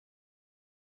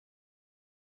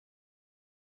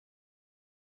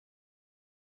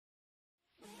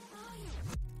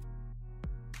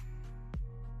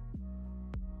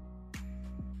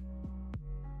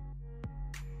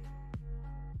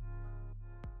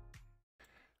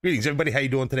Greetings, everybody. How you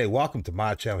doing today? Welcome to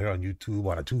my channel here on YouTube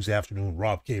on a Tuesday afternoon.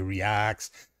 Rob K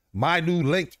Reacts. My new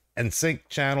Link&Sync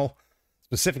channel,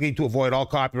 specifically to avoid all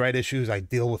copyright issues I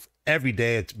deal with every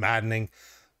day. It's maddening.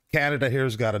 Canada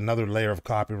here's got another layer of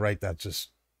copyright that's just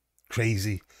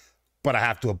crazy, but I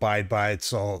have to abide by it.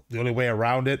 So the only way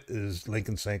around it is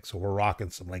Link&Sync. So we're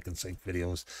rocking some Link&Sync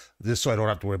videos, just so I don't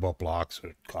have to worry about blocks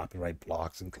or copyright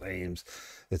blocks and claims.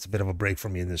 It's a bit of a break for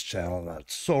me in this channel.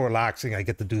 It's so relaxing. I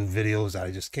get to do videos that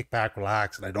I just kick back,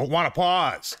 relax, and I don't want to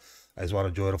pause. I just want to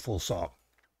enjoy the full song.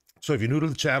 So if you're new to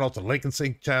the channel, it's a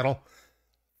Link&Sync channel,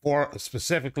 or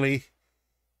specifically,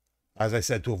 as I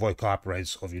said, to avoid copyright.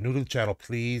 So if you're new to the channel,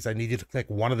 please, I need you to click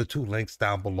one of the two links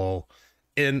down below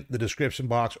in the description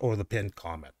box or the pinned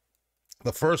comment.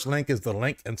 The first link is the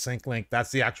Link&Sync link.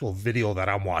 That's the actual video that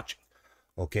I'm watching.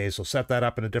 Okay, so set that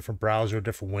up in a different browser, a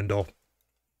different window,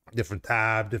 different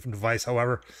tab, different device.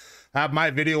 However, have my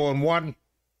video in one,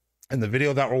 and the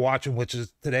video that we're watching, which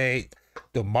is today,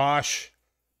 Dimash,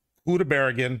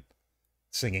 Qudaibergen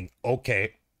singing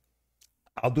 "Okay."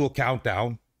 I'll do a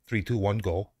countdown, 3, 2, 1,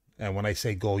 go. And when I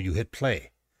say go, you hit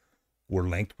play. We're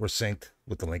linked, we're synced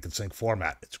with the Link&Sync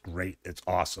format. It's great, it's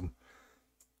awesome,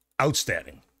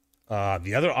 outstanding.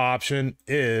 The other option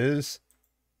is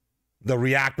the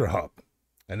Reactor hub.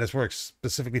 And this works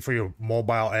specifically for your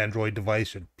mobile Android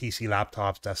device, your PC,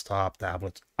 laptops, desktop,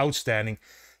 tablets. Outstanding.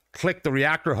 Click the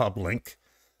Reactor hub link.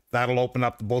 That'll open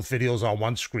up both videos on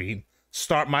one screen.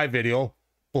 Start my video.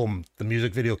 Boom. The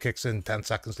music video kicks in 10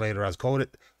 seconds later as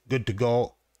coded. Good to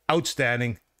go.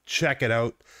 Outstanding. Check it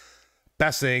out.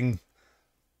 Best thing,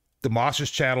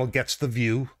 Dimash's channel gets the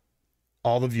view.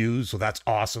 All the views. So that's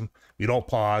awesome. We don't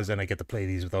pause, and I get to play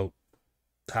these without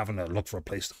having to look for a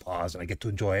place to pause, and I get to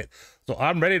enjoy it. So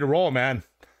I'm ready to roll, man.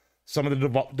 Some of the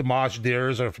Dimash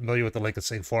dears are familiar with the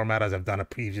Link&Sync format, as I've done it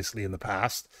previously in the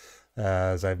past,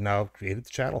 as I've now created the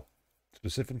channel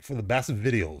specifically for the best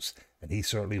videos, and he's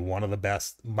certainly one of the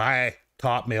best. My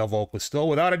top male vocalist still,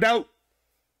 without a doubt,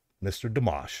 Mr.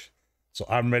 Dimash. So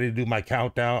I'm ready to do my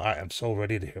countdown. I am so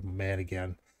ready to hear my man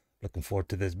again. Looking forward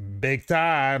to this big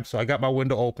time. So I got my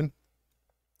window open,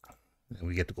 and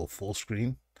we get to go full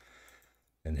screen.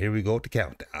 And here we go to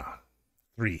countdown.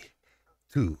 3,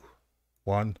 2,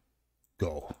 1,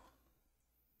 go.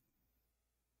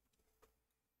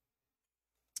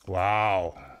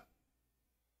 Wow.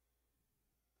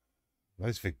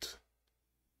 Nice Victor.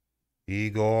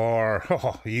 Igor.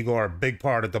 Oh, Igor, big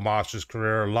part of Dimash's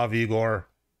career. Love Igor.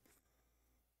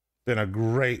 Been a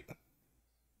great...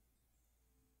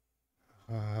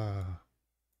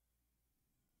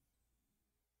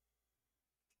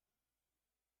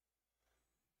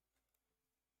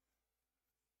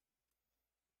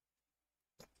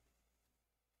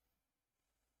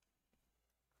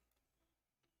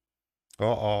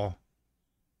 Uh-oh.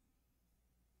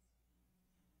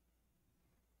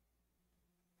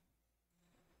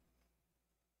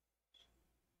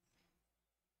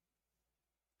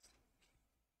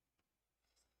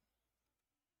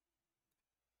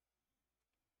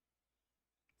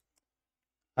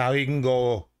 How he can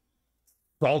go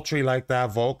sultry like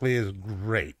that vocally is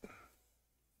great.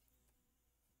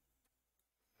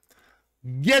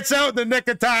 Gets out in the nick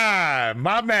of time.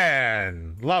 My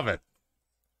man. Love it.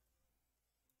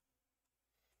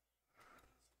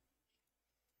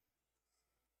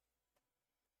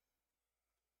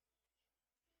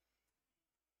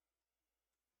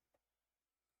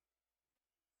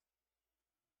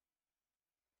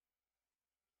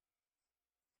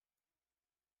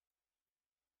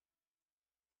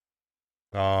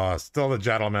 Oh, still the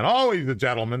gentleman. Always the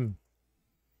gentleman.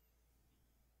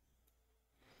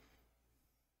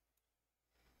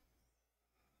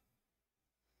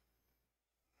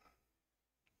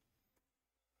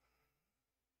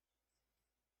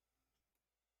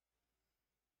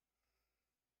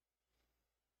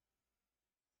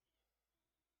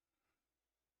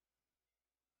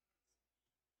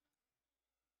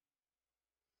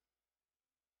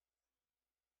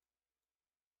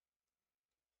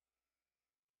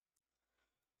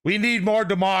 We need more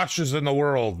Dimashes in the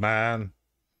world, man.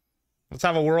 Let's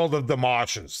have a world of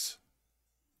Dimashes.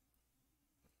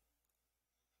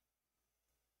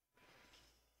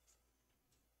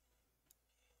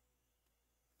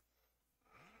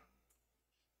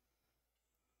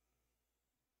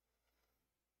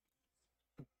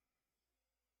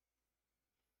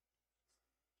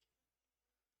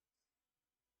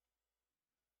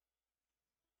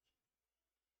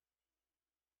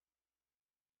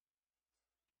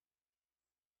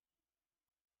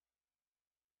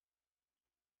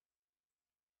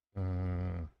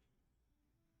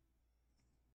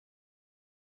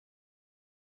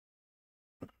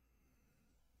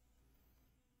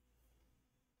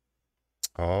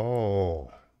 Oh,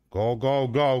 go, go,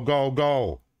 go, go,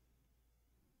 go.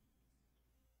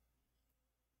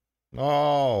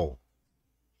 Oh.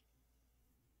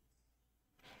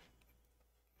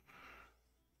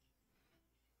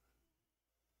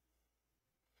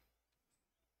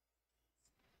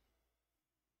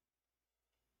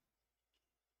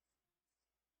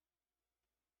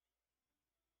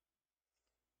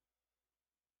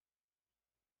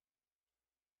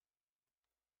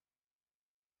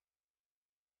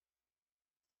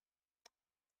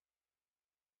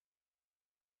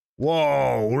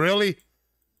 Whoa, really?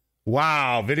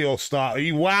 Wow, video stop.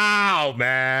 Wow,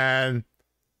 man.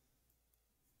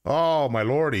 Oh, my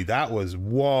lordy, that was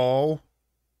whoa.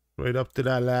 Right up to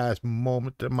that last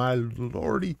moment, my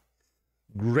lordy.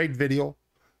 Great video,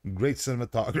 great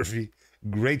cinematography,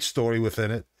 great story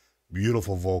within it.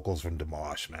 Beautiful vocals from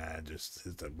Dimash, man. Just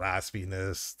the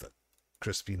raspiness, the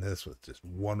crispiness was just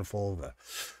wonderful.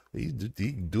 He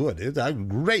do it. It's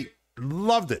great.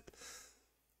 Loved it.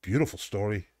 Beautiful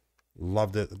story.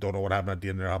 Loved it. Don't know what happened at the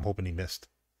end there. I'm hoping he missed.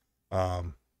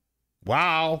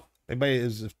 Wow.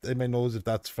 Anybody knows if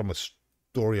that's from a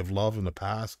story of love in the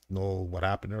past? Know what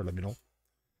happened there? Let me know.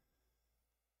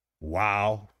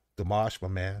 Wow. Dimash, my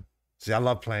man. See, I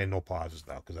love playing no pauses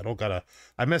now because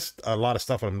I missed a lot of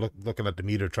stuff when I'm looking at the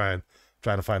meter trying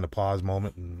to find the pause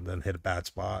moment and then hit a bad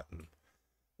spot. And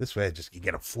this way, you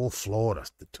get a full flow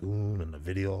of the tune and the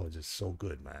video. It's just so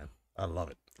good, man. I love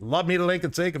it. Love me to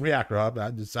Link&Sync and Reactor Hub.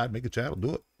 I decided to make a channel,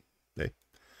 do it. Hey,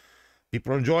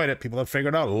 people are enjoying it. People have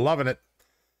figured it out, loving it.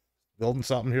 Building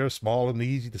something here, small and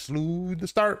easy to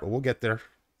start, but we'll get there.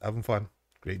 Having fun.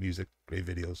 Great music, great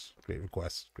videos, great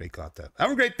requests, great content.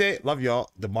 Have a great day. Love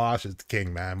y'all. Dimash is the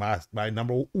king, man. My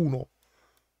number uno.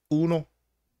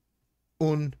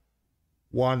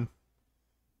 One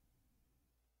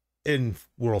in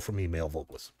world for me, male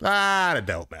vocalist. Not a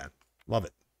doubt, man. Love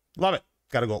it. Love it.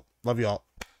 Gotta go. Love y'all.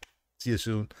 See you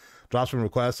soon. Drop some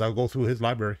requests. I'll go through his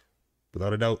library.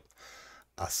 Without a doubt.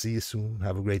 I'll see you soon.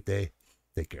 Have a great day.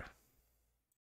 Take care.